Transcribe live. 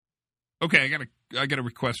Okay, I got a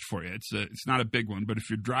request for you. It's not a big one, but if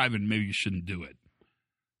you're driving, maybe you shouldn't do it.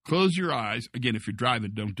 Close your eyes. Again, if you're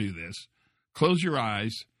driving, don't do this. Close your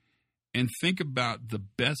eyes and think about the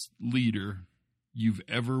best leader you've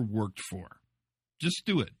ever worked for. Just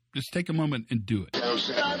do it. Just take a moment and do it.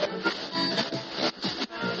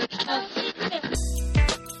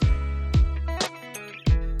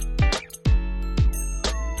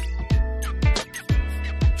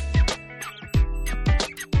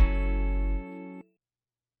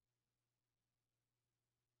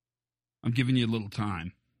 I'm giving you a little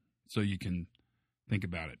time so you can think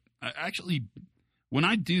about it. Actually, when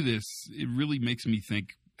I do this, it really makes me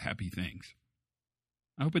think happy things.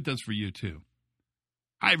 I hope it does for you, too.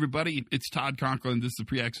 Hi, everybody. It's Todd Conklin. This is the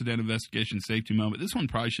Pre-Accident Investigation Safety Moment. This one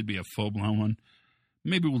probably should be a full-blown one.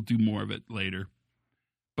 Maybe we'll do more of it later.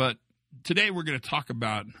 But today we're going to talk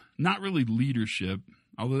about not really leadership,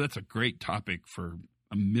 although that's a great topic for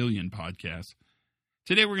a million podcasts.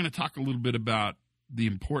 Today we're going to talk a little bit about the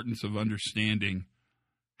importance of understanding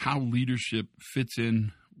how leadership fits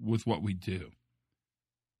in with what we do.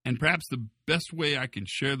 And perhaps the best way I can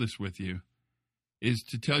share this with you is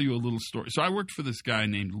to tell you a little story. So I worked for this guy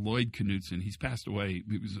named Lloyd Knutson. He's passed away.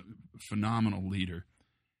 He was a phenomenal leader.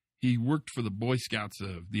 He worked for the Boy Scouts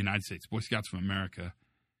of the United States, Boy Scouts of America,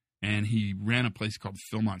 and he ran a place called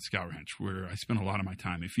Philmont Scout Ranch where I spent a lot of my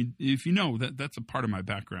time. If you know, that's a part of my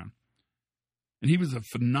background. And he was a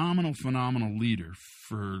phenomenal leader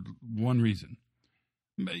for one reason.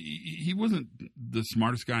 He wasn't the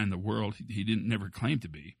smartest guy in the world. He never claimed to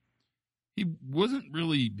be. He wasn't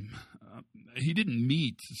really, he didn't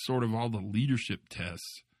meet sort of all the leadership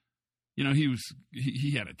tests. You know,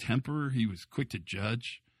 he had a temper. He was quick to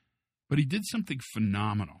judge. But he did something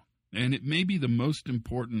phenomenal. And it may be the most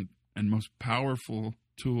important and most powerful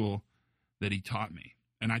tool that he taught me.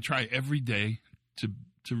 And I try every day to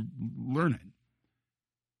learn it.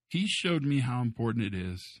 He showed me how important it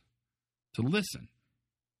is to listen.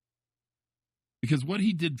 Because what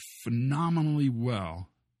he did phenomenally well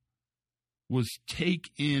was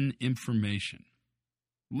take in information.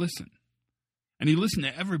 Listen. And he listened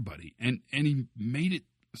to everybody. And he made it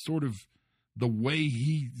sort of the way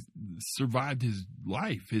he survived his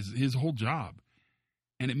life, his whole job.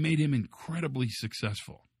 And it made him incredibly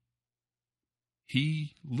successful.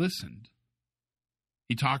 He listened.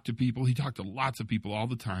 He talked to people. He talked to lots of people all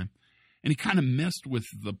the time. And he kind of messed with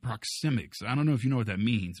the proxemics. I don't know if you know what that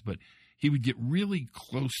means, but he would get really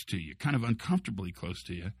close to you, kind of uncomfortably close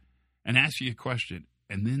to you, and ask you a question,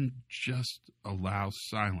 and then just allow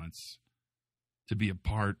silence to be a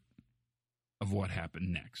part of what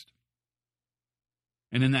happened next.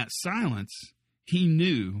 And in that silence, he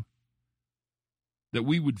knew that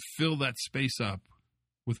we would fill that space up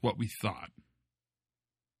with what we thought.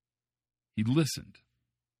 He listened.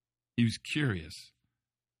 He was curious,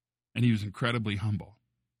 and he was incredibly humble,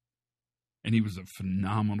 and he was a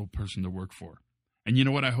phenomenal person to work for. And you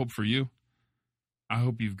know what I hope for you? I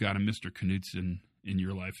hope you've got a Mr. Knutson in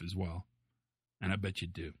your life as well, and I bet you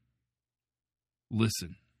do.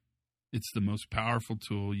 Listen. It's the most powerful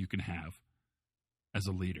tool you can have as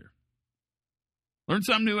a leader. Learn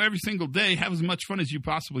something new every single day. Have as much fun as you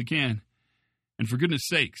possibly can. And for goodness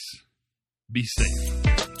sakes, be safe.